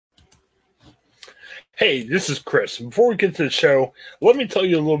Hey, this is Chris. Before we get to the show, let me tell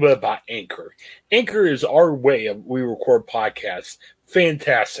you a little bit about Anchor. Anchor is our way of we record podcasts.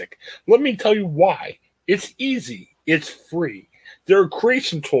 Fantastic. Let me tell you why. It's easy. It's free. There are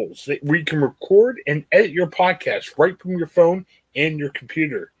creation tools that where you can record and edit your podcast right from your phone and your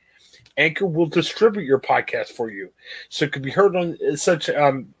computer. Anchor will distribute your podcast for you, so it can be heard on such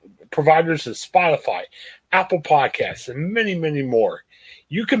providers as Spotify, Apple Podcasts, and many, many more.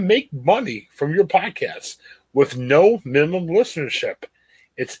 You can make money from your podcast with no minimum listenership.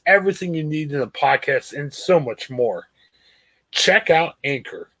 It's everything you need in a podcast and so much more. Check out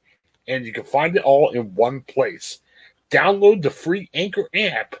Anchor, and you can find it all in one place. Download the free Anchor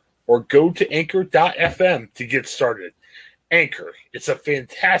app or go to anchor.fm to get started. Anchor, it's a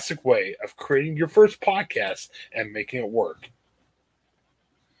fantastic way of creating your first podcast and making it work.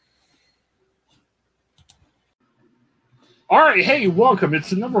 All right, hey, welcome.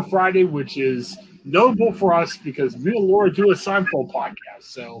 It's another Friday, which is notable for us because me and Laura do a Seinfeld podcast.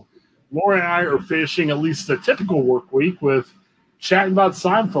 So Laura and I are finishing at least the typical work week with chatting about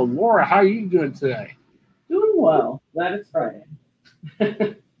Seinfeld. Laura, how are you doing today? Doing well. Glad it's Friday.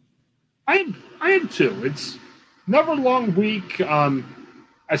 I am too. It's another long week.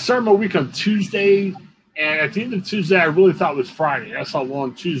 I started my week on Tuesday, and at the end of Tuesday, I really thought it was Friday. That's how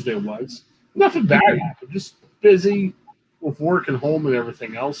long Tuesday was. Nothing bad happened. Just busy with work and home and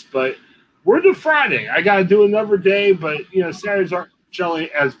everything else. But we're to Friday. I got to do another day, but Saturdays aren't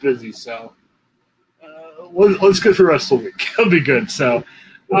generally as busy. So let's go through the rest of the week. It'll be good. So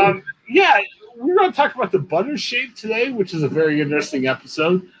we're going to talk about the butter shave today, which is a very interesting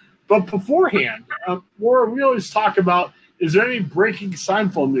episode. But beforehand, Laura, we always talk about, is there any breaking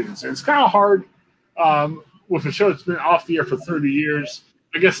Seinfeld news? And it's kind of hard with a show that's been off the air for 30 years,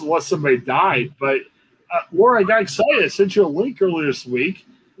 I guess unless somebody died. But Laura, I got excited. I sent you a link earlier this week,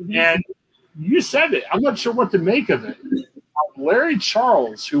 and you said it. I'm not sure what to make of it. Larry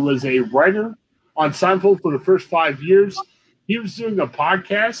Charles, who was a writer on Seinfeld for the first 5 years, he was doing a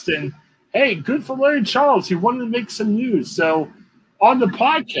podcast, and hey, good for Larry Charles. He wanted to make some news. So on the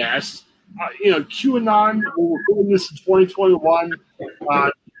podcast, QAnon, we're recording this in 2021.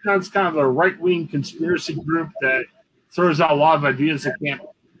 QAnon's kind of a right-wing conspiracy group that throws out a lot of ideas that can't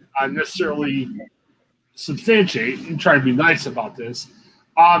necessarily substantiate and try to be nice about this.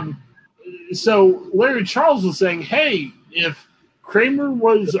 So Larry Charles was saying, hey, if Kramer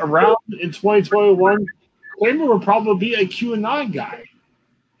was around in 2021, Kramer would probably be a QAnon guy.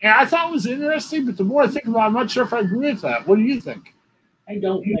 And I thought it was interesting, but the more I think about it, I'm not sure if I agree with that. What do you think? I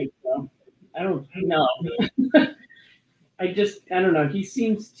don't think so. I don't know. I don't know. He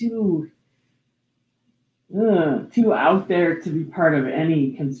seems too out there to be part of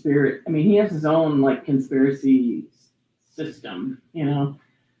any conspiracy. I mean, he has his own conspiracy system,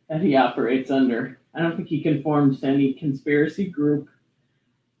 that he operates under. I don't think he conforms to any conspiracy group.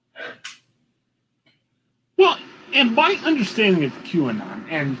 Well, and my understanding of QAnon,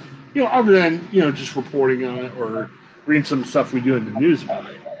 and other than just reporting on it or reading some stuff we do in the news about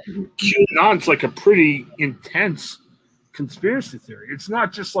it, QAnon's like a pretty intense conspiracy theory. It's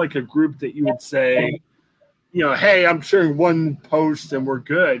not just like a group that you would say, hey, I'm sharing one post and we're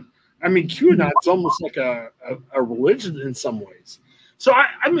good. I mean, QAnon's almost like a religion in some ways. So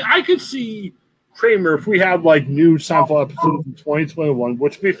I could see Kramer if we had new Seinfeld episodes in 2021,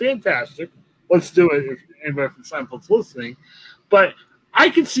 which would be fantastic. Let's do it if anybody from Seinfeld's listening. But I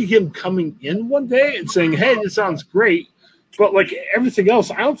could see him coming in one day and saying, hey, this sounds great. But like everything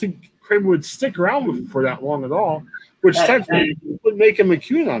else, I don't think Kramer would stick around with him for that long at all, which technically would make him a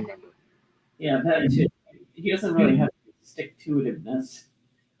QAnon member. Yeah, that too. He doesn't really have stick-to-itiveness.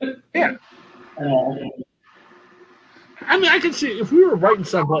 Yeah. At all. I mean, I could see, if we were writing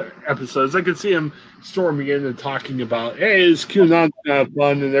some episodes, I could see him storming in and talking about, hey, is QAnon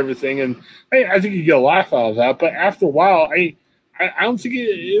fun and everything. And hey, I think you get a laugh out of that. But after a while, I don't think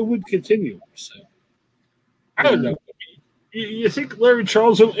it would continue. So I don't know. You think Larry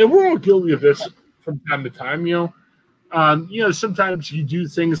Charles, and we're all guilty of this from time to time, sometimes you do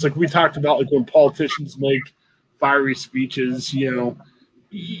things like we talked about, like when politicians make fiery speeches,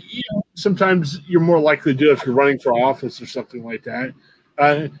 sometimes you're more likely to do it if you're running for office or something like that.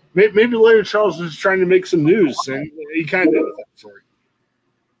 Maybe Larry Charles was trying to make some news, and he kind of did with that story.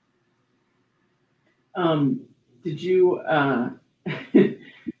 Did you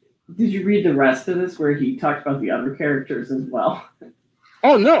did you read the rest of this where he talked about the other characters as well?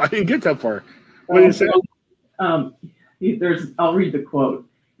 Oh no, I didn't get that far. What did he say? I'll read the quote.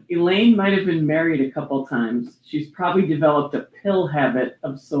 Elaine might have been married a couple times. She's probably developed a pill habit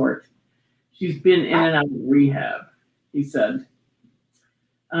of sort. She's been in and out of rehab, he said.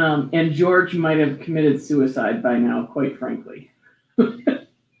 And George might have committed suicide by now, quite frankly.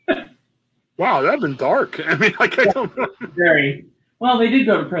 Wow, that'd been dark. I mean, like, I don't know. Very well. They did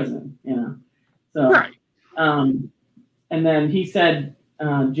go to prison, So, Right. And then he said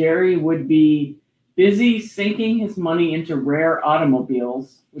Jerry would be busy sinking his money into rare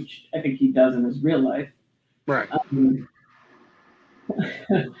automobiles, which I think he does in his real life. Right.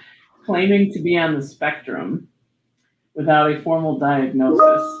 Claiming to be on the spectrum without a formal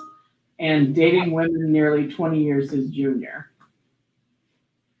diagnosis, and dating women nearly 20 years his junior.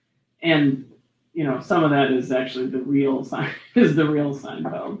 And some of that is actually the real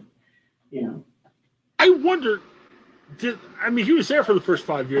Seinfeld. I wonder. He was there for the first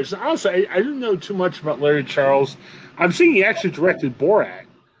 5 years. Honestly, I didn't know too much about Larry Charles. I'm seeing he actually directed Borat.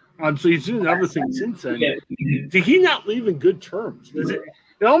 So he's doing other things since then. Did he not leave in good terms?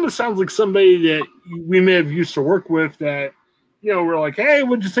 It almost sounds like somebody that we may have used to work with that, we're like, hey,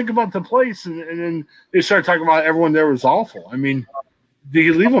 what'd you think about the place? And then they started talking about everyone there was awful. I mean, did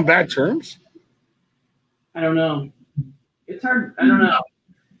he leave on bad terms? I don't know. It's hard. I don't know.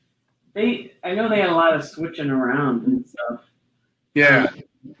 I know they had a lot of switching around and stuff. Yeah.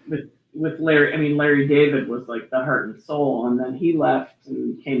 With Larry, Larry David was like the heart and soul, and then he left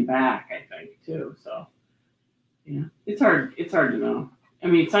and came back, I think, too. So, yeah, it's hard. It's hard to know.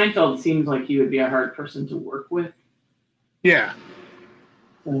 Seinfeld seems like he would be a hard person to work with. Yeah.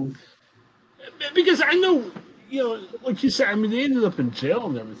 So. Because I know, like you said, they ended up in jail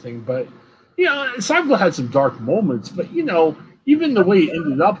and everything, but, Seinfeld had some dark moments, but, even the way it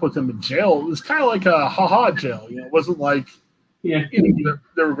ended up with him in jail, it was kind of like a ha-ha jail. It wasn't like they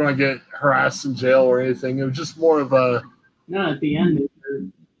were going to get harassed in jail or anything. It was just more of a... No, at the end, they were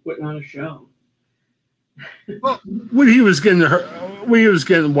putting on a show. Well, when he was getting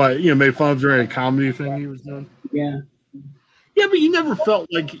what, made fun of during a comedy thing he was doing? Yeah. Yeah, but you never felt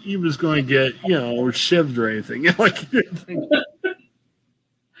like he was going to get, shivved or anything.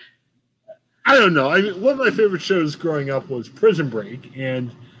 I don't know. One of my favorite shows growing up was Prison Break,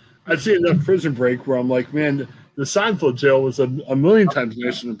 and I've seen enough Prison Break where I'm like, man, the Seinfeld jail was a million times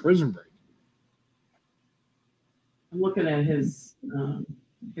nicer than Prison Break. I'm looking at his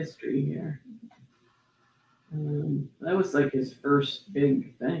history here. That was like his first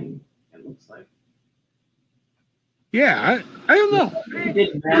big thing, it looks like. Yeah, I don't know. He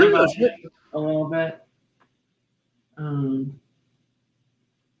did Mad About It a little bit.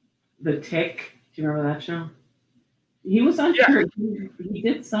 The Tick. Do you remember that show? He was on. Yeah. He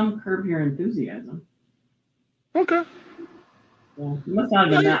did some Curb Your Enthusiasm. Okay. Well, he must not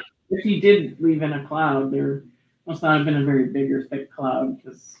have been that. If he did leave in a cloud, there must not have been a very big or thick cloud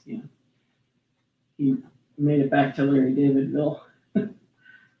because he made it back to Larry Davidville.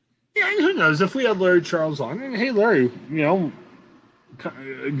 Yeah, and who knows if we had Larry Charles on, and hey, Larry,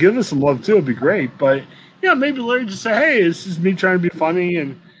 give us some love too. It'd be great. But maybe Larry just say, hey, this is me trying to be funny,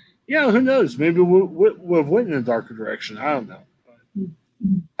 and who knows? Maybe we'll have went in a darker direction. I don't know.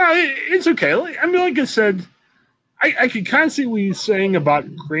 But, it's okay. Like I said, I can kind of see what he's saying about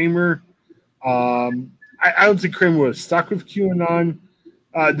Kramer. I don't think Kramer would have stuck with QAnon.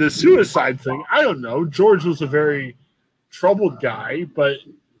 The suicide thing, I don't know. George was a very troubled guy, but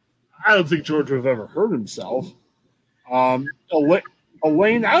I don't think George would have ever hurt himself.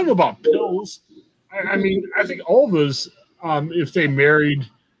 Elaine, I don't know about pills. I think all of those, if they married,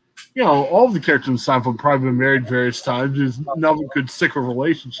 all of the characters in Seinfeld probably been married various times. There's none could stick a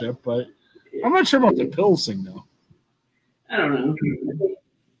relationship, but I'm not sure about the pills thing, though. I don't know.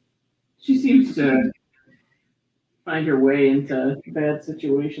 She seems to find her way into bad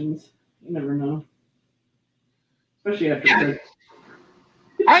situations. You never know. Especially after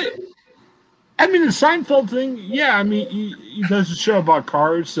the Seinfeld thing, he does a show about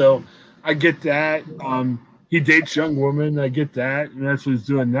cars, so I get that. He dates young women, I get that, and that's what he's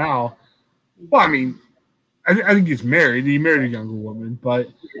doing now. Well, I think he's married. He married a younger woman, but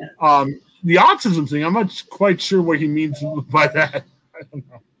the autism thing, I'm not quite sure what he means by that. I don't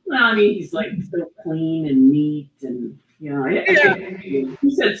know. Well, he's like so clean and neat, and I think he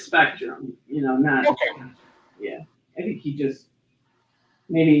said spectrum, not. Okay. Yeah, I think he just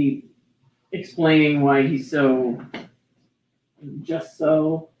maybe explaining why he's so just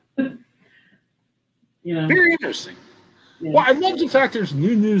so. Very interesting. Yeah. Well, I love the fact there's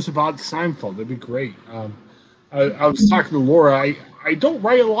new news about Seinfeld. That'd be great. I was talking to Laura. I don't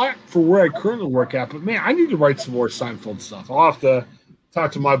write a lot for where I currently work at, but man, I need to write some more Seinfeld stuff. I'll have to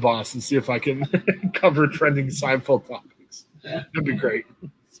talk to my boss and see if I can cover trending Seinfeld topics. Yeah. That'd be great.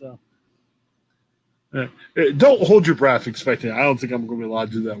 So, don't hold your breath expecting it. I don't think I'm going to be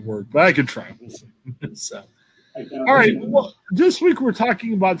allowed to do that work, but I could try. We'll see. So, I doubt All right. it. Well, this week we're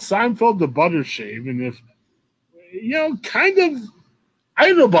talking about Seinfeld, the Butter Shave, and if kind of, I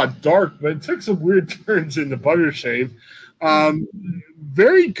don't know about dark, but it took some weird turns in the Butter Shave. Um,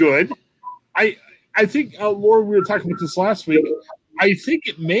 very good. I I think, Laura, we were talking about this last week. I think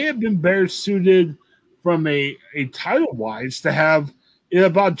it may have been better suited from a title wise to have it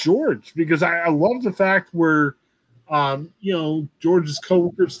about George because I love the fact where George's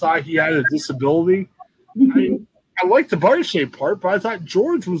coworkers thought he had a disability. I I liked the body shape part, but I thought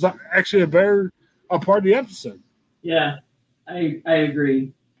George was actually a part of the episode. Yeah, I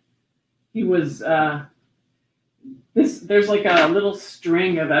agree. He was this. There's like a little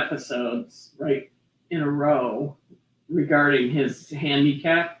string of episodes right in a row regarding his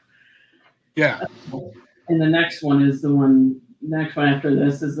handicap, Yeah, and the next one is the one. Next one after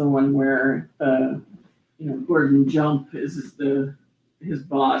this is the one where Gordon Jump is the his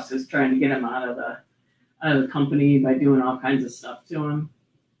boss is trying to get him out of the company by doing all kinds of stuff to him,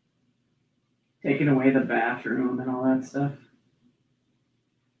 taking away the bathroom and all that stuff.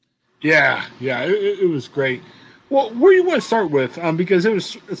 yeah, it was great. Well, where do you want to start with? Because it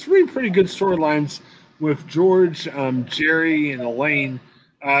was three pretty good storylines with George, Jerry, and Elaine.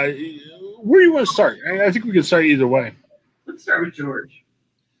 Where do you want to start? I think we can start either way. Let's start with George.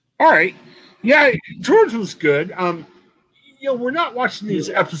 All right. Yeah, George was good. We're not watching these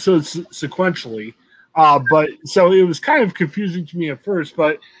episodes sequentially, but so it was kind of confusing to me at first.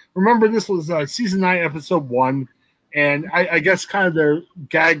 But remember, this was season 9, episode 1, and I guess kind of their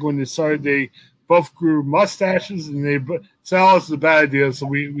gag when they started, they both grew mustaches, and they said, "Oh, this is a bad idea," so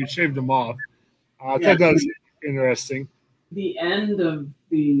we shaved them off. I Yeah, thought that was interesting. the end of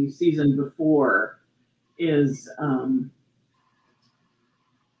the season before is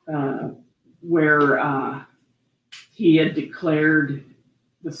uh, where he had declared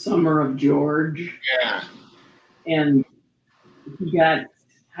the summer of George, Yeah, and he got.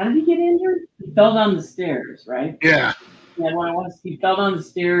 How did he get injured? He fell down the stairs, right? yeah, Yeah, when it was, he fell down the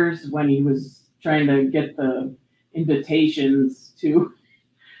stairs when he was trying to get the invitations to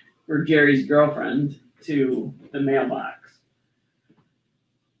for Jerry's girlfriend to the mailbox.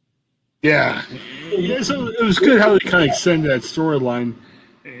 yeah. Yeah, so it was good how they kind of extended that storyline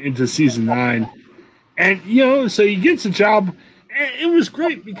into season 9. And so he gets a job. And it was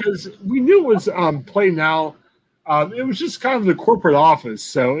great because we knew it was Play Now. It was just kind of the corporate office,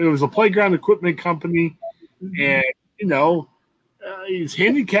 so it was a playground equipment company, and he's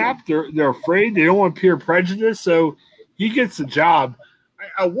handicapped. They're afraid. They don't want peer prejudice, so he gets the job.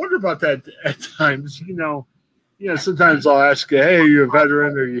 I wonder about that at times. Sometimes I'll ask you, "Hey, are you a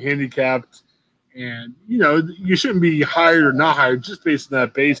veteran? Or are you handicapped?" And you shouldn't be hired or not hired just based on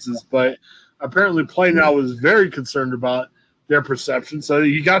that basis. But apparently, Play Now was very concerned about their perception, so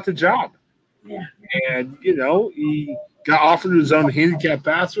he got the job. Yeah. And he got offered his own handicap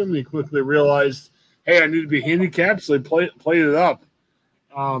bathroom. And he quickly realized, hey, I need to be handicapped, so he played it up.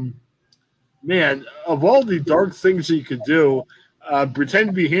 Um, Man, of all the dark things that you could do, pretend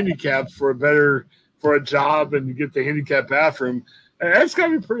to be handicapped for a job and get the handicap bathroom. That's got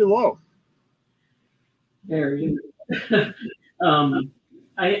to be pretty low. Very. um,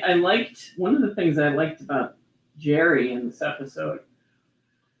 I liked one of the things I liked about Jerry in this episode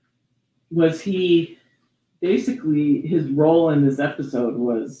was he basically his role in this episode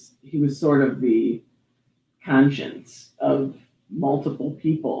was he was sort of the conscience of multiple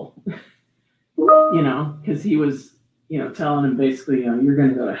people, because he was telling him basically you're going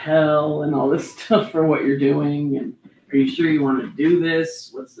to go to hell and all this stuff for what you're doing, and are you sure you want to do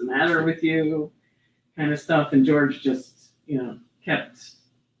this? What's the matter with you? Kind of stuff. And George just kept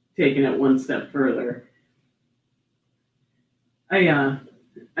taking it one step further.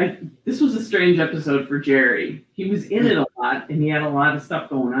 This was a strange episode for Jerry. He was in it a lot, and he had a lot of stuff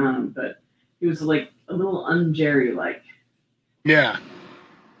going on, but he was like a little un-Jerry like. Yeah.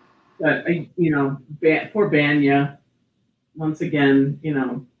 But poor Banya, once again,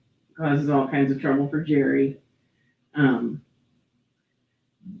 causes all kinds of trouble for Jerry.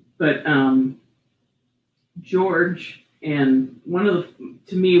 But George, and one of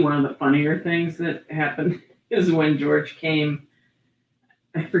the funnier things that happened is when George came.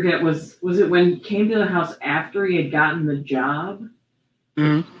 I forget, was it when he came to the house after he had gotten the job?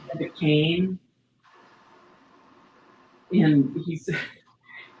 Mm-hmm. The cane, and he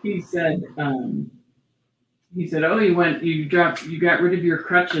said, "Oh, you got rid of your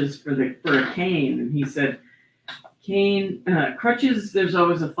crutches for a cane." And he said, "Cane, crutches. There's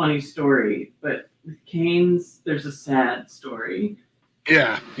always a funny story, but with canes, there's a sad story."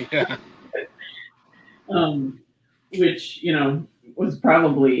 Yeah. Which was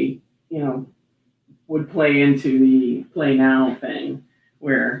probably would play into the play now thing,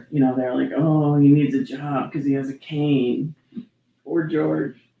 where they're like, oh, he needs a job because he has a cane. Poor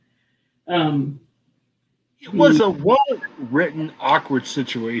George. It was a well-written, awkward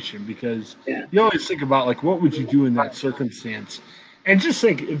situation because Yeah. you always think about like what would you do in that circumstance, and just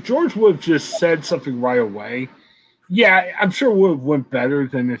think if George would have just said something right away, yeah, I'm sure it would have went better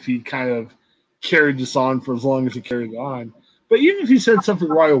than if he kind of carried this on for as long as he carried it on. But even if he said something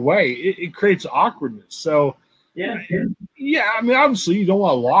right away, it creates awkwardness. So Yeah. yeah, I mean, obviously you don't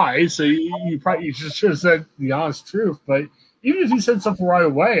want to lie, so you probably you just should have said the honest truth. But even if he said something right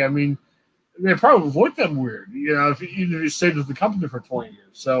away, I mean, they probably would look at them weird, even if he stayed with the company for 20 years.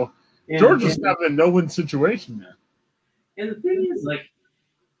 So George was kind of a no-win situation there. And the thing is, like,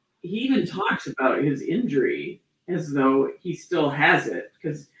 he even talks about his injury as though he still has it,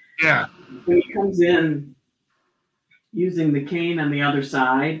 because when he comes in using the cane on the other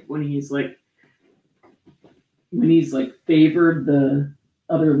side, when he's favored the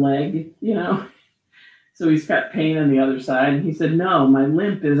other leg, so he's got pain on the other side, and he said, no, my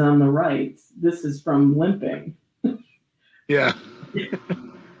limp is on the right, this is from limping. Yeah.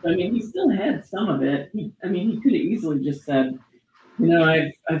 I mean, he still had some of it. He could have easily just said,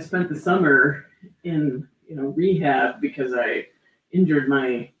 I've spent the summer in rehab because I injured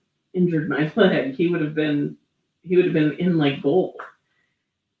my leg. He would have been in like gold.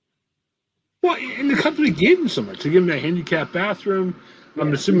 Well, and the company gave him so much. They gave him a handicap bathroom.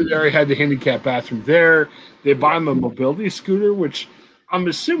 I'm assuming they already had the handicap bathroom there. They bought him a mobility scooter, which I'm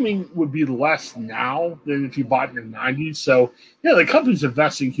assuming would be less now than if you bought it in the 90s. So, yeah, the company's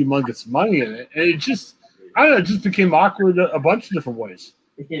investing humongous money in it. And it just, I don't know, it just became awkward a bunch of different ways.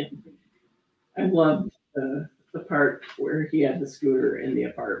 Yeah. I loved the part where he had the scooter in the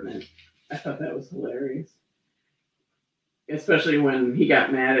apartment. I thought that was hilarious. Especially when he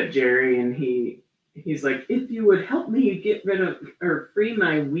got mad at Jerry and he's like, if you would help me get rid of or free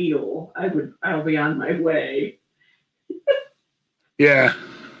my wheel, I'll be on my way. Yeah.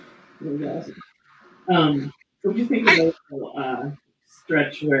 It was awesome. What do you think of the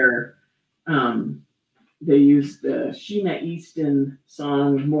stretch where they used the Sheena Easton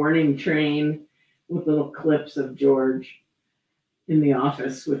song Morning Train with little clips of George in the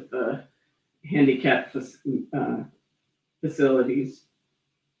office with the handicap facilities,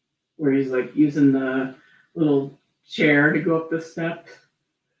 where he's like using the little chair to go up the steps?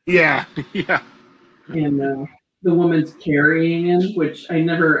 Yeah. Yeah. And the woman's carrying him, which I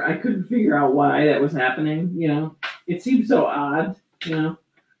couldn't figure out why that was happening. It seemed so odd. And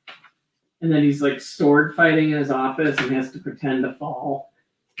then he's like sword fighting in his office and has to pretend to fall.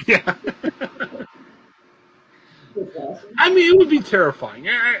 Yeah. Awesome. I mean, it would be terrifying.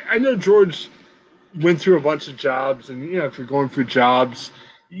 I know George went through a bunch of jobs, and if you're going through jobs,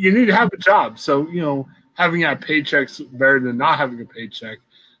 you need to have a job. So having a paycheck's better than not having a paycheck.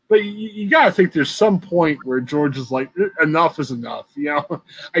 But you got to think there's some point where George is like, enough is enough.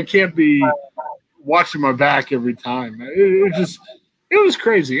 I can't be watching my back every time. It was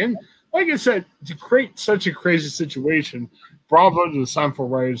crazy. And like I said, to create such a crazy situation, bravo to the Seinfeld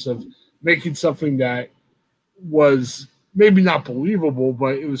writers of making something that was maybe not believable,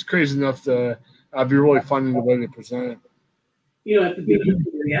 but it was crazy enough to be really fun in the way they presented it. At the beginning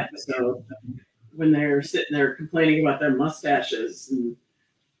of the episode, when they're sitting there complaining about their mustaches, and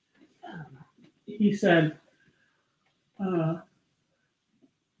he said,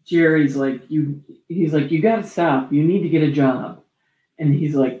 Jerry's like, he's like, you got to stop. You need to get a job. And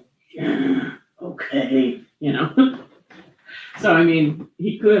he's like, okay, So,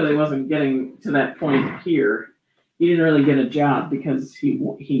 he clearly wasn't getting to that point here. He didn't really get a job because he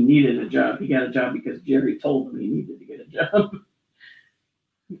needed a job. He got a job because Jerry told him he needed to get a job.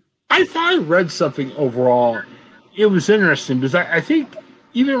 I thought I read something overall. It was interesting because I think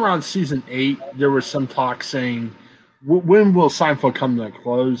even around season 8, there was some talk saying, when will Seinfeld come to a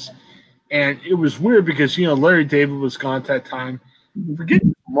close? And it was weird because, Larry David was gone at that time. Forget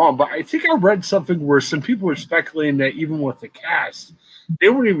me if I'm wrong, but I think I read something where some people were speculating that even with the cast, they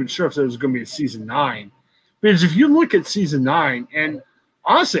weren't even sure if there was going to be a season 9. Because if you look at season 9, and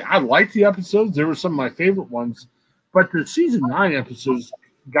honestly, I liked the episodes. They were some of my favorite ones. But the season 9 episodes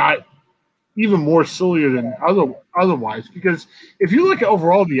got even more sillier than otherwise. Because if you look at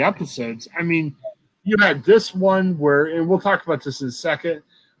overall the episodes, you had this one where, and we'll talk about this in a second,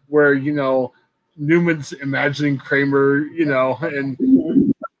 where, Newman's imagining Kramer, and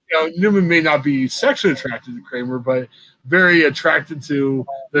Newman may not be sexually attracted to Kramer, but very attracted to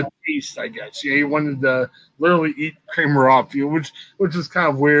the taste, I guess. He wanted to literally eat Kramer up, which is kind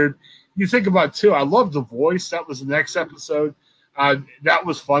of weird. You think about too. I love the voice. That was the next episode. That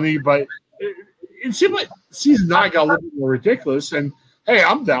was funny, but it seemed like season 9 got a little bit more ridiculous. And hey,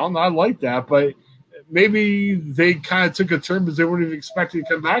 I'm down. I like that, but maybe they kind of took a turn because they weren't even expecting to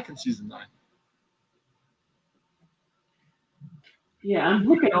come back in season 9. Yeah, I'm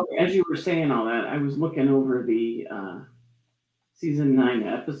looking over as you were saying all that. I was looking over the season 9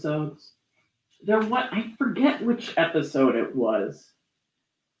 episodes. I forget which episode it was.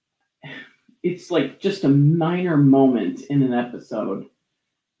 It's like just a minor moment in an episode.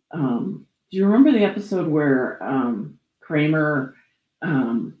 Do you remember the episode where Kramer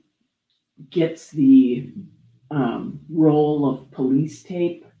gets the roll of police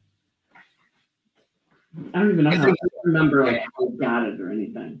tape? I don't even know how I remember like how he got it or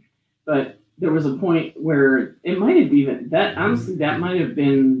anything, but there was a point where it might have even that honestly that might have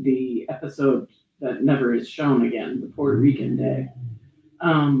been the episode that never is shown again, the Puerto Rican Day.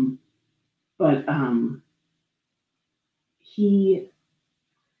 But he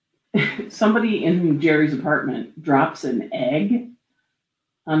somebody in Jerry's apartment drops an egg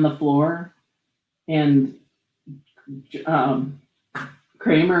on the floor, and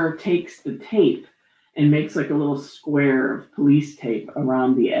Kramer takes the tape and makes like a little square of police tape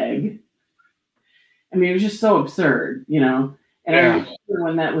around the egg. I mean, it was just so absurd, you know. And I remember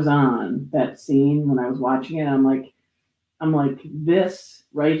when that was on that scene when I was watching it, I'm like, this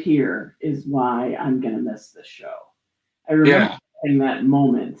right here is why I'm gonna miss this show. I remember having that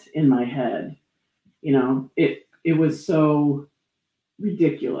moment in my head. You know, it was so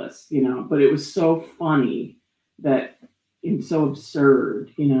ridiculous, you know, but it was so funny that and so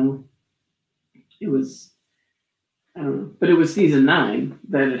absurd, you know. It was I don't know, but it was season 9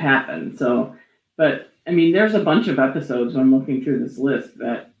 that it happened. So, but I mean, there's a bunch of episodes when I'm looking through this list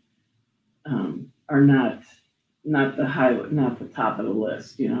that are not the top of the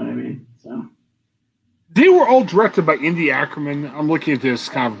list. You know what I mean? So they were all directed by Indy Ackerman. I'm looking at this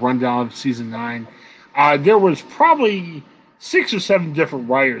kind of rundown of season 9. There was probably 6 or 7 different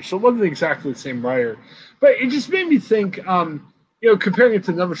writers, so it wasn't exactly the same writer. But it just made me think, comparing it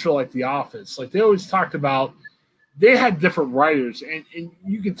to another show like The Office, like they always talked about, they had different writers, and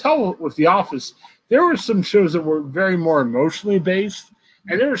you can tell with The Office, there were some shows that were very more emotionally based,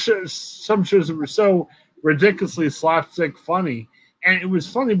 and there were some shows that were so ridiculously slapstick funny. And it was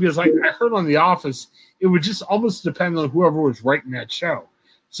funny because, like I heard on The Office, it would just almost depend on whoever was writing that show.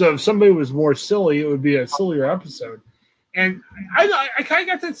 So if somebody was more silly, it would be a sillier episode. And I kind of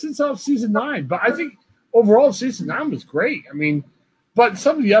got that sense of season 9, but I think overall season 9 was great. I mean, but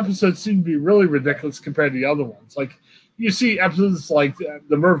some of the episodes seem to be really ridiculous compared to the other ones. Like you see episodes like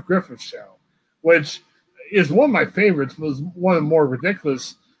the Merv Griffith Show, which is one of my favorites, was one of the more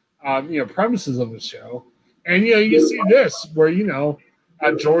ridiculous, premises of the show. And you see this where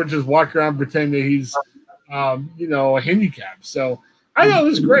George is walking around pretending that he's a handicap. So I know it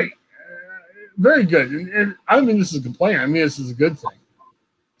was great, very good. And I don't mean this is a complaint. I mean this is a good thing.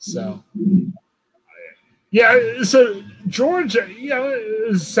 So. Yeah, so George, it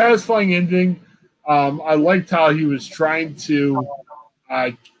was a satisfying ending. I liked how he was trying to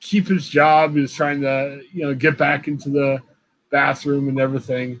keep his job. He was trying to, get back into the bathroom and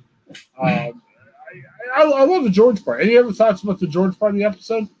everything. I love the George part. Any other thoughts about the George part of the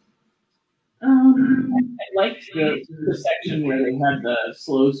episode? I liked the section where they had the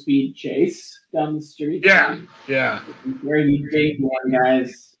slow speed chase down the street. Yeah. Where he did one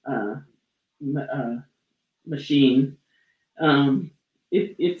guy's machine.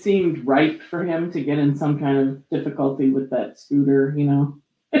 It seemed ripe for him to get in some kind of difficulty with that scooter, you know.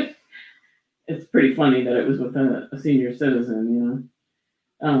 It's pretty funny that it was with a senior citizen, you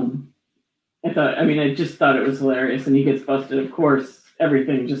know. I just thought it was hilarious, and he gets busted. Of course,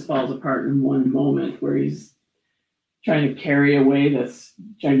 everything just falls apart in one moment where he's trying to carry away this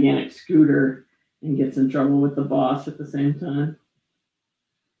gigantic scooter and gets in trouble with the boss at the same time.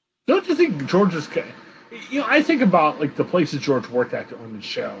 Don't you think George is? I think about like the places George worked at on the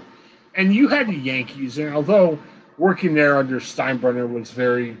show, and you had the Yankees, and although working there under Steinbrenner was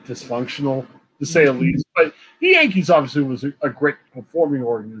very dysfunctional to say the least, but the Yankees obviously was a great performing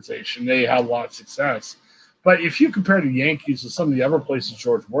organization. They had a lot of success. But if you compare the Yankees to some of the other places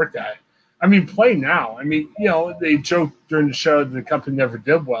George worked at, I mean, play now. I mean, they joked during the show that the company never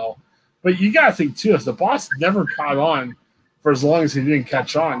did well, but you got to think too, if the boss never caught on for as long as he didn't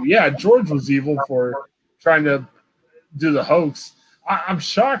catch on, yeah, George was evil for trying to do the hoax. I'm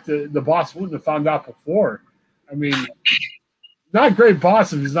shocked that the boss wouldn't have found out before. I mean, not a great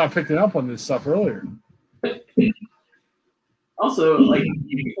boss if he's not picking up on this stuff earlier. Also, like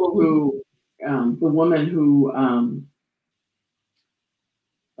people who, the woman who,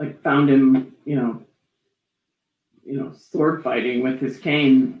 like found him, sword fighting with his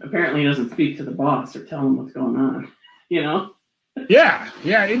cane. Apparently, he doesn't speak to the boss or tell him what's going on. You know? Yeah,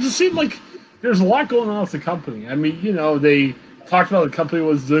 yeah. It just seemed like there's a lot going on with the company. I mean, they talked about the company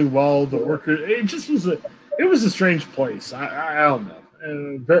was doing well, the workers. It was a strange place. I don't know.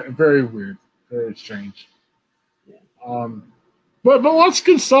 Very very weird, very strange. Yeah. But lots of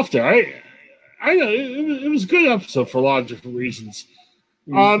good stuff there. I know it was a good episode for a lot of different reasons.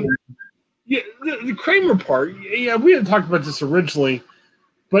 Yeah. Um, yeah, the Kramer part. Yeah, we had talked about this originally,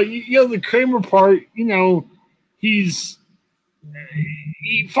 but the Kramer part. He's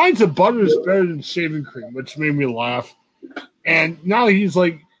he finds that butter is better than shaving cream, which made me laugh. And now he's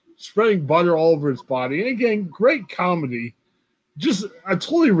like spreading butter all over his body. And again, great comedy. Just a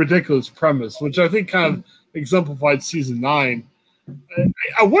totally ridiculous premise, which I think kind of exemplified season 9.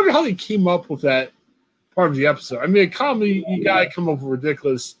 I wonder how they came up with that part of the episode. I mean, a comedy, you gotta come up with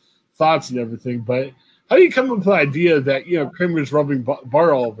ridiculous thoughts and everything, but how do you come up with the idea that Kramer's rubbing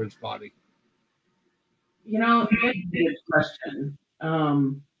butter all over his body? That's a good question.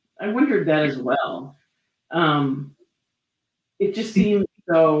 I wondered that as well. It just seemed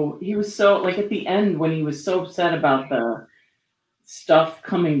so. He was so like at the end when he was so upset about the stuff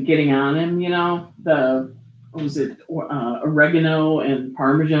getting on him. The what was it? Oregano and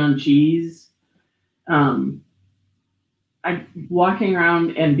Parmesan cheese. Um, I walking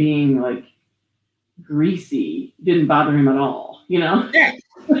around and being like greasy didn't bother him at all. Yeah.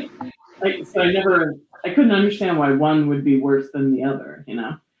 So I couldn't understand why one would be worse than the other.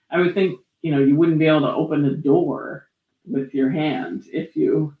 I would think you wouldn't be able to open a door with your hand if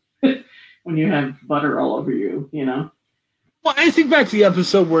you when you have butter all over you. Well, I think back to the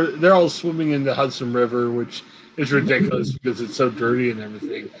episode where they're all swimming in the Hudson River, which is ridiculous because it's so dirty and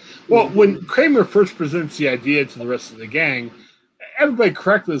everything. Well, when Kramer first presents the idea to the rest of the gang, everybody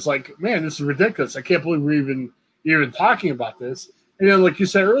correctly is like, "Man, this is ridiculous! I can't believe we're even talking about this." And then, like you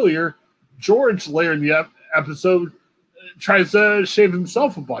said earlier, George later in the episode tries to shave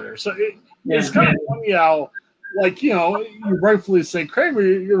himself with butter. So it's kind of funny how, like, you rightfully say, Kramer,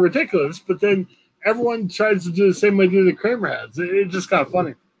 you're ridiculous, but then everyone tries to do the same idea that Kramer has. It's just kind of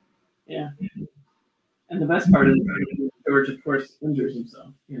funny. Yeah. And the best part is George, of course, injures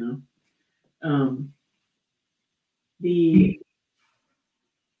himself. The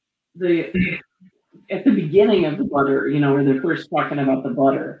the at the beginning of the butter, where they're first talking about the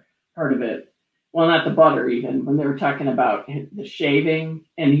butter part of it. Well, not the butter even, when they were talking about the shaving,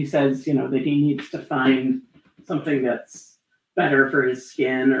 and he says, that he needs to find something that's better for his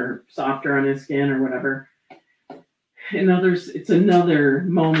skin or softer on his skin or whatever. It's another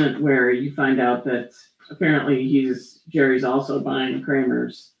moment where you find out that apparently Jerry's also buying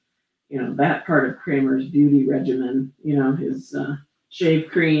Kramer's, that part of Kramer's beauty regimen, his shave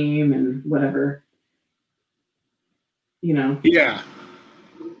cream and whatever. Yeah.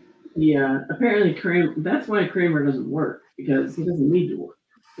 Yeah, apparently that's why Kramer doesn't work, because he doesn't need to work,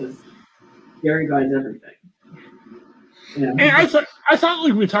 because Gary buys everything. And I thought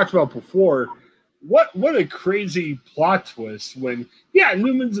like we talked about before, what a crazy plot twist when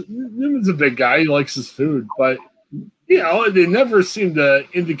Newman's a big guy, he likes his food, but they never seem to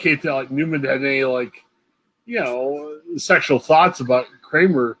indicate that like Newman had any like sexual thoughts about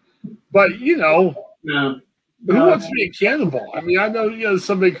Kramer. But No. who wants to be a cannibal? I mean, I know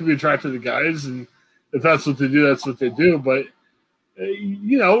somebody could be attracted to guys, and if that's what they do, that's what they do. But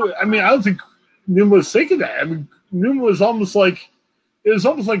I mean, I don't think Newman was thinking that. I mean, Newman was almost like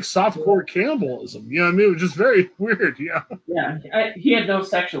softcore cannibalism. You know what I mean? It was just very weird. Yeah. Yeah, he had no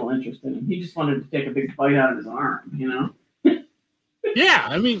sexual interest in him. He just wanted to take a big bite out of his arm. Yeah,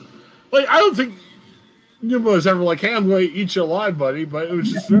 I mean, like I don't think Newman was ever like, "Hey, I'm going to eat you alive, buddy," but it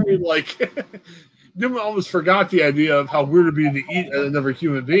was just very like Newman almost forgot the idea of how weird it'd be to eat another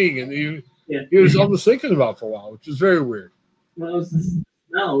human being, and he was almost thinking about it for a while, which is very weird. Well, it was the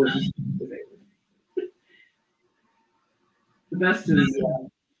smell. The best is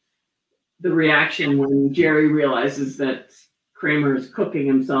the reaction when Jerry realizes that Kramer is cooking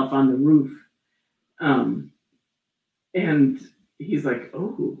himself on the roof, and he's like,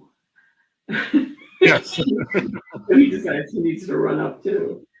 "Oh." Yes. He decides he needs to run up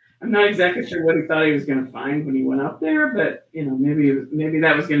too. I'm not exactly sure what he thought he was going to find when he went up there, but maybe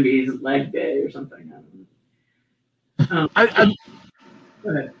that was going to be his leg day or something. I don't know.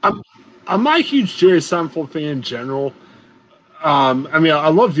 Go ahead. I'm not a huge Jerry Seinfeld fan in general. I mean, I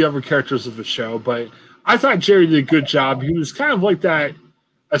love the other characters of the show, but I thought Jerry did a good job. He was kind of like that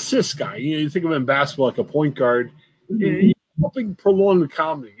assist guy. You think of him in basketball like a point guard. Mm-hmm. Helping prolong the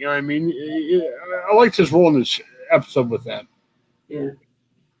comedy. You know what I mean? I liked his role in this episode with that. Yeah.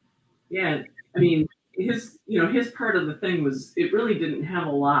 Yeah. I mean, his part of the thing was it really didn't have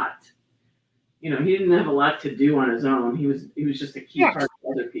a lot. He didn't have a lot to do on his own. He was just a key Yeah. part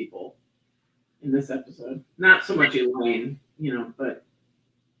of other people in this episode. Not so much Elaine, but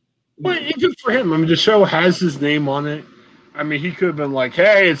Well, it's good for him. I mean, the show has his name on it. I mean, he could have been like,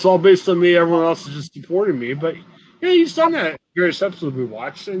 "Hey, it's all based on me. Everyone else is just supporting me." But yeah, he's done that various episodes we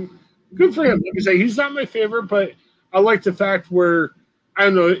watched, and good for him. Like I say, he's not my favorite, but I like the fact where I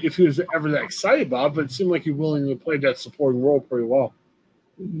don't know if he was ever that excited about, it, but it seemed like he willingly played that supporting role pretty well.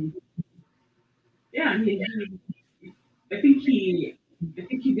 Mhm. Yeah, I mean, I think he, I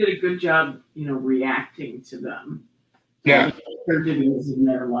think he did a good job, reacting to them, Yeah, the tragedies in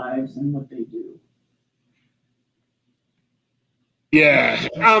their lives and what they do. yeah,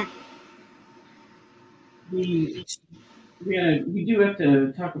 We we do have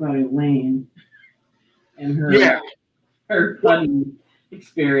to talk about Elaine and yeah, her funny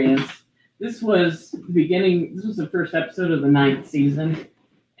experience. This was the first episode of the ninth season,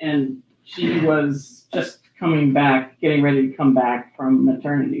 and she was just getting ready to come back from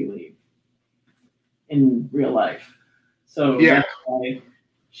maternity leave in real life. So yeah. that's why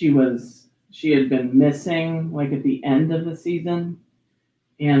she had been missing like at the end of the season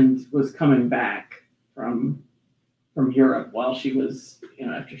and was coming back from Europe while she was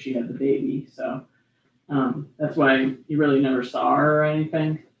after she had the baby. So that's why you really never saw her or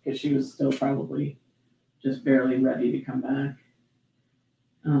anything because she was still probably just barely ready to come back.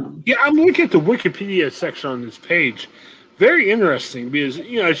 Yeah, I'm looking at the Wikipedia section on this page. Very interesting because,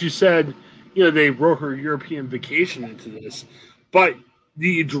 as you said, they wrote her European vacation into this, but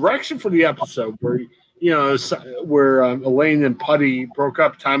the direction for the episode, where Elaine and Putty broke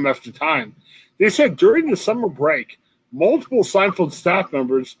up time after time, they said during the summer break, multiple Seinfeld staff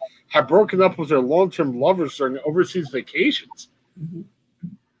members have broken up with their long-term lovers during overseas vacations. Mhm.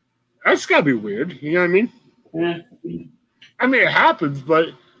 That's got to be weird. You know what I mean? Yeah. I mean, it happens, but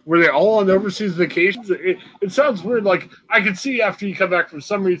were they all on overseas vacations? It sounds weird. Like, I could see after you come back from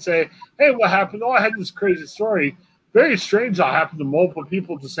summer, you'd say, hey, what happened? Oh, I had this crazy story. Very strange how it happened to multiple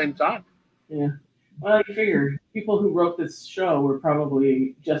people at the same time. Yeah. Well, you figure people who wrote this show were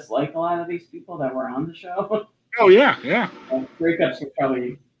probably just like a lot of these people that were on the show. Oh, yeah, yeah. Breakups were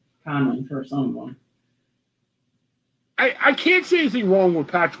probably common for some of them. I can't say anything wrong with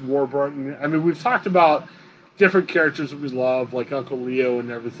Patrick Warburton. I mean, we've talked about different characters that we love, like Uncle Leo and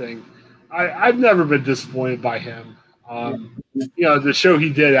everything. I've never been disappointed by him. Yeah. The show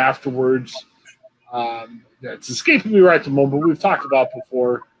he did afterwards, it's escaping me right at the moment. We've talked about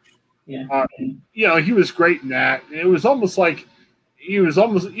before. Yeah. He was great in that. It was almost like he was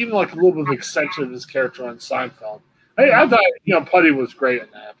almost even like a little bit of extension of his character on Seinfeld. I thought Putty was great in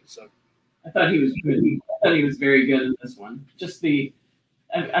that episode. I thought he was good. I thought he was very good in this one.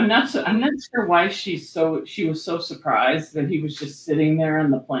 I'm not sure why she was so surprised that he was just sitting there on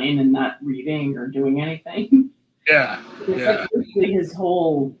the plane and not reading or doing anything. Yeah, It's like literally his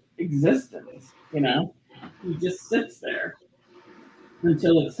whole existence. He just sits there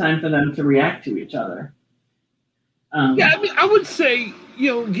until it's time for them to react to each other. Yeah, I mean, I would say,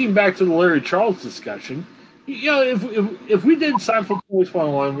 getting back to the Larry Charles discussion, if we did Seinfeld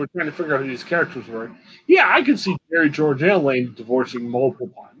 2021, we're trying to figure out who these characters were. Yeah, I could see Jerry, George, and Elaine divorcing multiple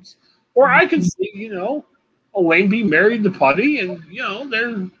times, or I could see, Elaine being married to Putty, and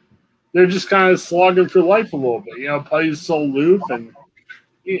they're just kind of slogging through life a little bit. Putty's so aloof, and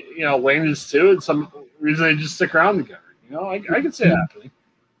Elaine is too, and some reason they just stick around together. I could see it happening.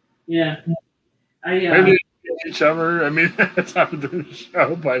 Yeah, Maybe each other. I mean, that's happened during the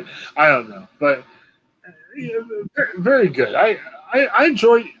show, but I don't know. But very good. I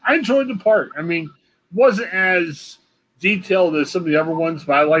enjoyed the part. I mean, wasn't as detailed as some of the other ones,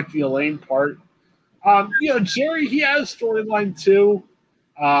 but I like the Elaine part. Jerry, he had a storyline too.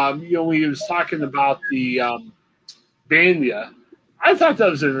 When he was talking about the Banya, I thought that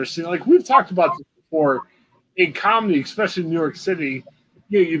was interesting. Like we've talked about this before in comedy, especially in New York City.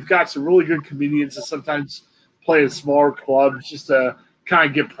 You've got some really good comedians that sometimes play in smaller clubs just to kind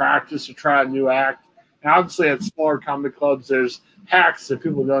of get practice or try a new act. And obviously, at smaller comedy clubs, there's hacks that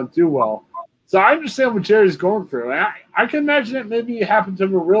people don't do well. So I understand what Jerry's going through. And I can imagine that maybe it happened to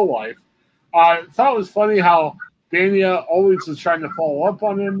him in real life. I thought it was funny how Banya always was trying to follow up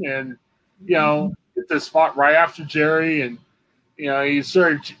on him and, get the spot right after Jerry. And, he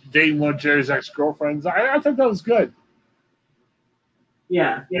started dating one of Jerry's ex girlfriends. I thought that was good.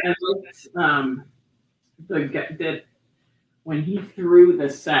 yeah. I liked that when he threw the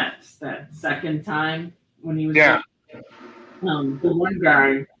sets that second time when he was Yeah. the one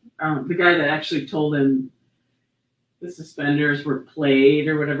guy, the guy that actually told him the suspenders were played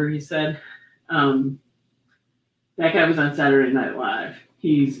or whatever he said. That guy was on Saturday Night Live.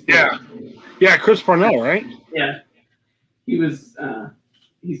 He's Chris Parnell, right? Yeah, he was.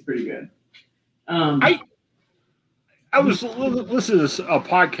 He's pretty good. I was listening to a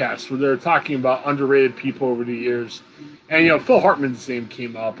podcast where they're talking about underrated people over the years, and Phil Hartman's name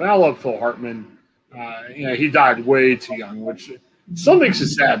came up, and I love Phil Hartman. He died way too young, which still makes it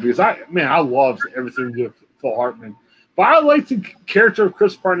sad because I loved everything to do with Phil Hartman, but I liked the character of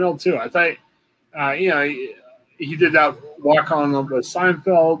Chris Parnell too. I thought, he did that walk on with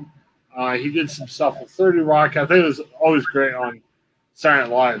Seinfeld. He did some stuff with 30 Rock. I think it was always great on Saturday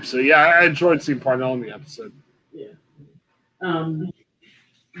Night Live. So yeah, I enjoyed seeing Parnell in the episode. Yeah.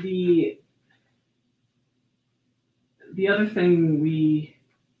 The other thing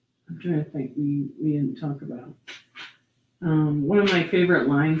I'm trying to think we didn't talk about. One of my favorite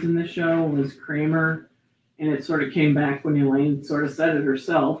lines in the show was Kramer, and it sort of came back when Elaine sort of said it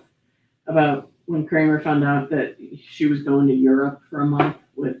herself about when Kramer found out that she was going to Europe for a month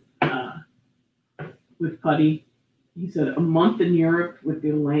with Putty. He said, "A month in Europe with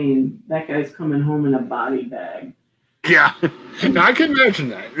Elaine, that guy's coming home in a body bag." Yeah, I can imagine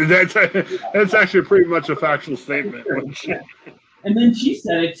that. That's actually pretty much a factual statement. And then she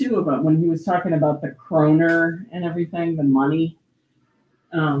said it too about when he was talking about the kroner and everything, the money.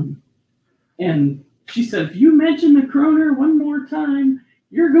 And she said, "If you mention the kroner one more time,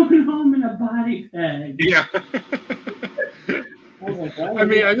 you're going home in a body bag." Yeah. I was like, wow. I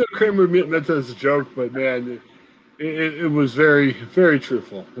mean, I know Kramer meant that as a joke, but man, it was very, very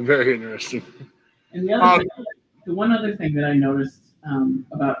truthful and very interesting. And the one other thing that I noticed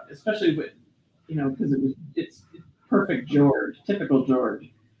about, especially with, because it's perfect George, typical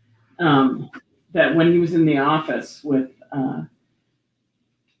George, that when he was in the office with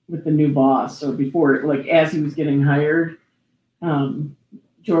the new boss, or before, like as he was getting hired,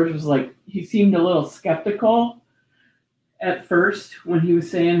 George was like, he seemed a little skeptical at first when he was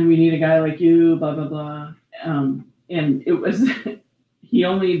saying, "We need a guy like you, blah, blah, blah." And it was, he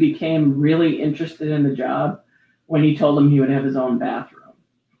only became really interested in the job when he told him he would have his own bathroom.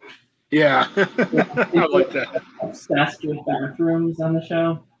 Yeah. I like that. Obsessed with bathrooms on the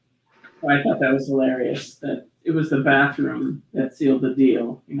show. So I thought that was hilarious that it was the bathroom that sealed the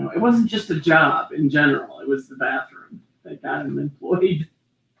deal. It wasn't just a job in general. It was the bathroom that got him employed.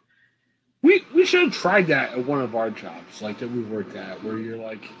 We should have tried that at one of our jobs, like that we worked at, where you're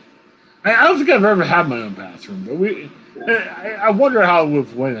like, I don't think I've ever had my own bathroom, but I wonder how it would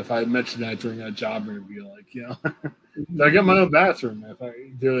have went if I mentioned that during a job interview. Like, did I get my own bathroom? If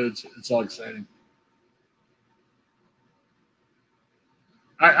I do it, it's all exciting.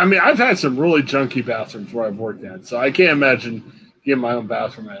 I mean, I've had some really junky bathrooms where I've worked at, so I can't imagine getting my own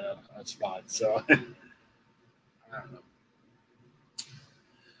bathroom at a spot. So, I don't know.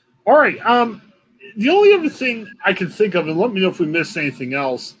 All right. The only other thing I can think of, and let me know if we missed anything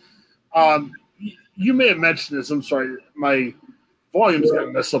else. You may have mentioned this. I'm sorry, my volume's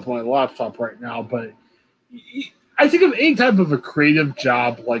got messed up on my laptop right now. But I think of any type of a creative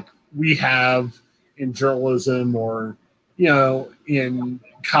job like we have in journalism or in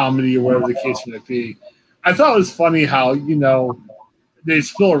comedy or whatever the case might be. I thought it was funny how they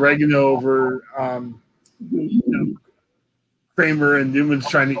spill oregano over Kramer and Newman's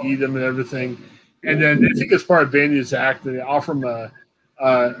trying to eat them and everything. And then they think it's part of Banya's act and they offer him a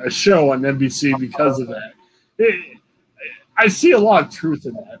show on NBC because of that. I see a lot of truth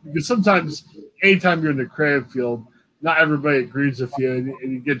in that because sometimes anytime you're in the creative field, not everybody agrees with you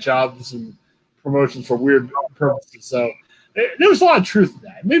and you get jobs and promotions for weird purposes. So there was a lot of truth in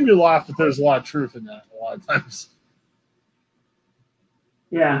that. It made me laugh, but there's a lot of truth in that a lot of times.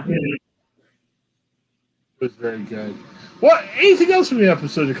 Yeah. It was very good. Well, anything else from the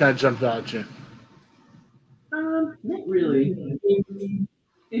episode that kind of jumped out at you? Not really.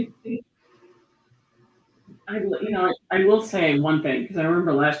 I will say one thing because I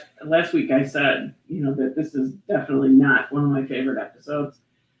remember last week I said that this is definitely not one of my favorite episodes.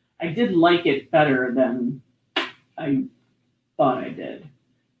 I did like it better than I thought I did.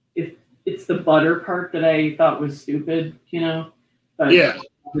 It's the butter part that I thought was stupid, but yeah,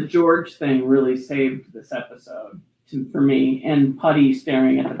 the George thing really saved this episode for me, and Putty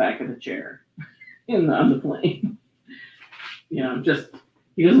staring at the back of the chair on the plane. Just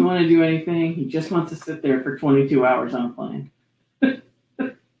he doesn't want to do anything. He just wants to sit there for 22 hours on a plane.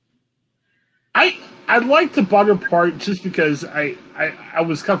 I like the butter part just because I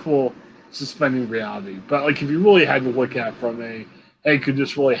was comfortable suspending reality. But like if you really had to look at it from hey, could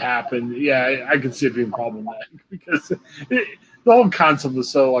this really happen? Yeah, I could see it being problematic because the whole concept was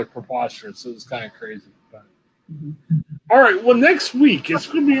so like preposterous. So it was kind of crazy. But. All right. Well, next week it's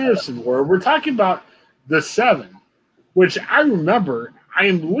going to be interesting. Where we're talking about the 7. which I remember. I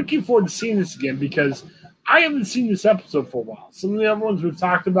am looking forward to seeing this again because I haven't seen this episode for a while. Some of the other ones we've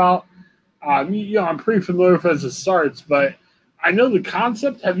talked about, I'm pretty familiar with as it starts, but I know the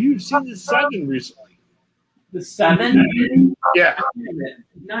concept. Have you seen the 7 recently? The 7? Yeah.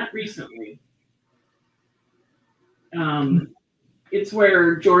 Not recently. It's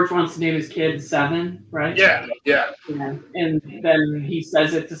where George wants to name his kid 7, right? Yeah. And then he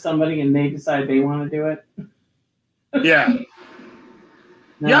says it to somebody, and they decide they want to do it. Yeah.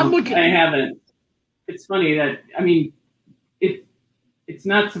 No, I'm looking. I haven't. It's funny that it's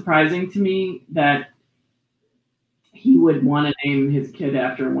not surprising to me that he would want to name his kid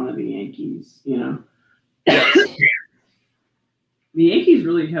after one of the Yankees. The Yankees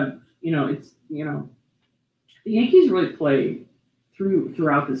really have. The Yankees really play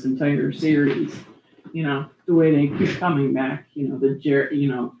throughout this entire series. The way they keep coming back.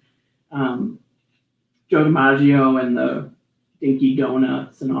 Joe DiMaggio and the Dinky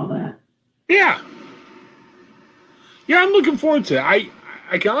Donuts and all that. Yeah. Yeah, I'm looking forward to it. I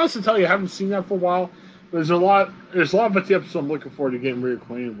can honestly tell you I haven't seen that for a while. There's a lot about the episode I'm looking forward to getting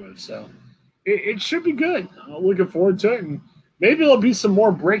reacquainted with. So it should be good. I'm looking forward to it, and maybe there'll be some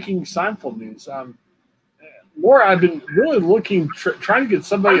more breaking Seinfeld news. More, I've been really trying to get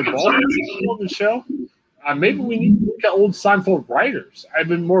somebody involved on the show. Maybe we need to look at old Seinfeld writers. I've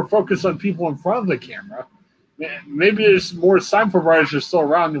been more focused on people in front of the camera. Maybe there's more Seinfeld writers are still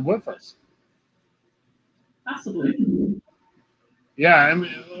around and with us. Possibly. Yeah,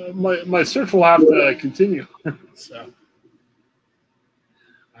 my search will have to continue. So,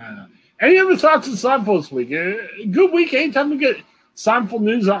 any other thoughts on Seinfeld this week? Good week. Anytime we get Seinfeld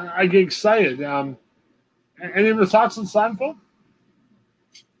news, I get excited. Any other thoughts on Seinfeld?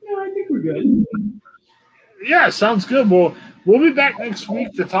 No, I think we're good. Yeah, sounds good. We'll be back next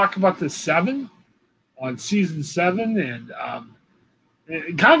week to talk about the 7 on season 7, and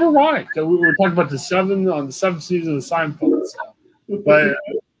kind of ironic that we were talking about the 7 on the 7th season of Seinfeld. So. But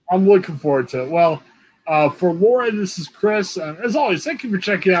I'm looking forward to it. Well, for Laura, this is Chris. As always, thank you for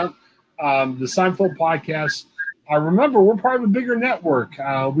checking out the Seinfeld podcast. Remember, we're part of a bigger network.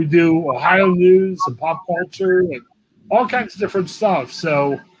 We do Ohio news and pop culture and all kinds of different stuff.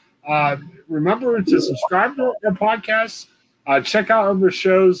 So remember to subscribe to our podcast. Check out other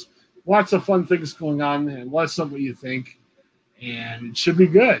shows. Lots of fun things going on, and let us know what you think. And it should be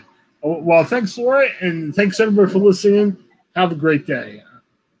good. Well, thanks, Laura, and thanks everybody for listening. Have a great day.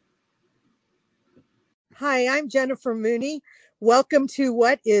 Hi, I'm Jennifer Mooney. Welcome to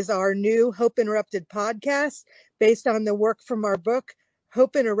what is our new Hope Interrupted podcast based on the work from our book,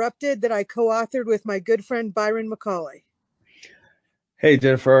 Hope Interrupted, that I co-authored with my good friend Byron McCauley. Hey,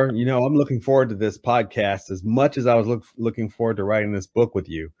 Jennifer, I'm looking forward to this podcast as much as I was looking forward to writing this book with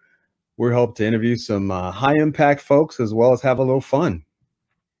you. We hope to interview some high-impact folks as well as have a little fun.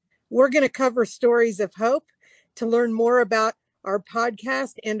 We're going to cover stories of hope. To learn more about our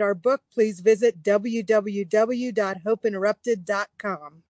podcast and our book, please visit www.hopeinterrupted.com.